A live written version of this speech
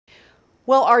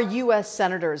Well, our U.S.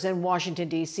 senators in Washington,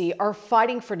 D.C. are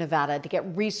fighting for Nevada to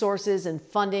get resources and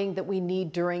funding that we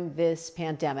need during this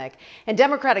pandemic. And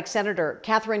Democratic Senator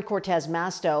Catherine Cortez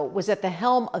Masto was at the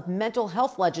helm of mental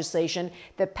health legislation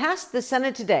that passed the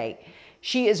Senate today.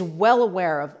 She is well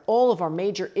aware of all of our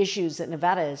major issues that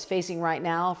Nevada is facing right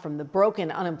now, from the broken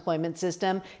unemployment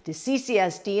system to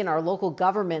CCSD and our local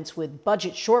governments with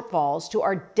budget shortfalls to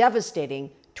our devastating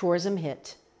tourism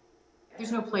hit.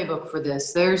 There's no playbook for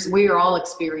this. We are all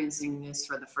experiencing this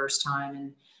for the first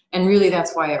time, and really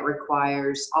that's why it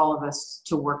requires all of us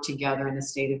to work together in the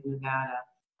state of Nevada.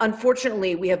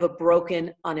 Unfortunately, we have a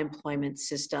broken unemployment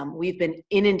system. We've been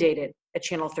inundated at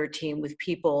Channel 13 with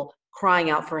people crying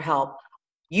out for help.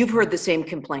 You've heard the same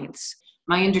complaints.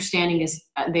 My understanding is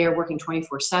they are working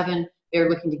 24/7. They're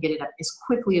looking to get it up as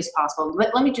quickly as possible.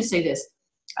 Let me just say this,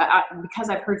 because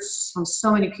I've heard from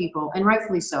so many people, and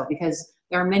rightfully so, because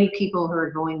there are many people who are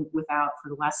going without for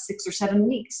the last 6 or 7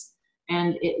 weeks.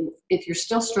 And if you're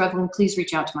still struggling, please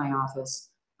reach out to my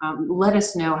office. Let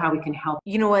us know how we can help.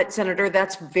 You know what, Senator,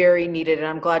 that's very needed. And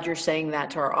I'm glad you're saying that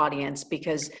to our audience,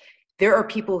 because there are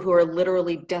people who are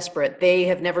literally desperate. They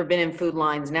have never been in food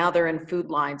lines. Now they're in food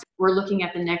lines. We're looking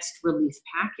at the next relief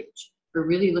package. We're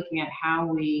really looking at how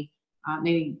we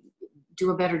maybe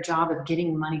do a better job of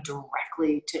getting money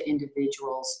directly to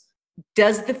individuals.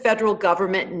 Does the federal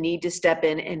government need to step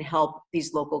in and help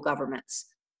these local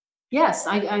governments? Yes,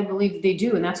 I believe they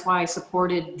do. And that's why I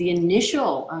supported the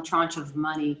initial tranche of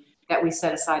money that we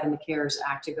set aside in the CARES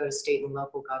Act to go to state and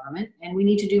local government. And we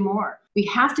need to do more. We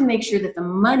have to make sure that the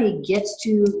money gets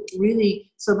to really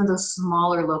some of those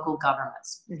smaller local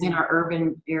governments in our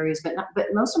urban areas, but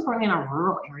most importantly in our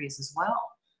rural areas as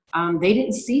well. They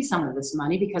didn't see some of this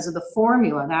money because of the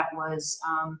formula that was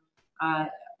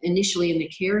initially in the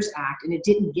CARES Act, and it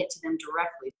didn't get to them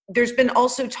directly. There's been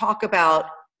also talk about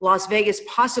Las Vegas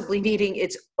possibly needing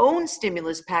its own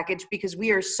stimulus package because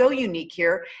we are so unique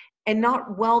here and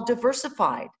not well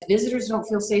diversified. Visitors don't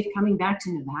feel safe coming back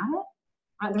to Nevada.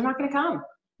 They're not going to come.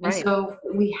 And so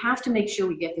we have to make sure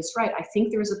we get this right. I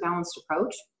think there is a balanced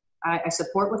approach. I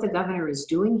support what the governor is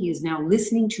doing. He is now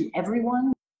listening to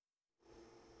everyone.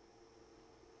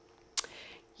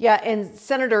 Yeah, and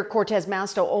Senator Cortez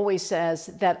Masto always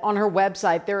says that on her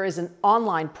website, there is an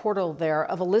online portal there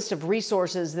of a list of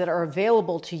resources that are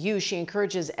available to you. She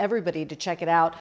encourages everybody to check it out.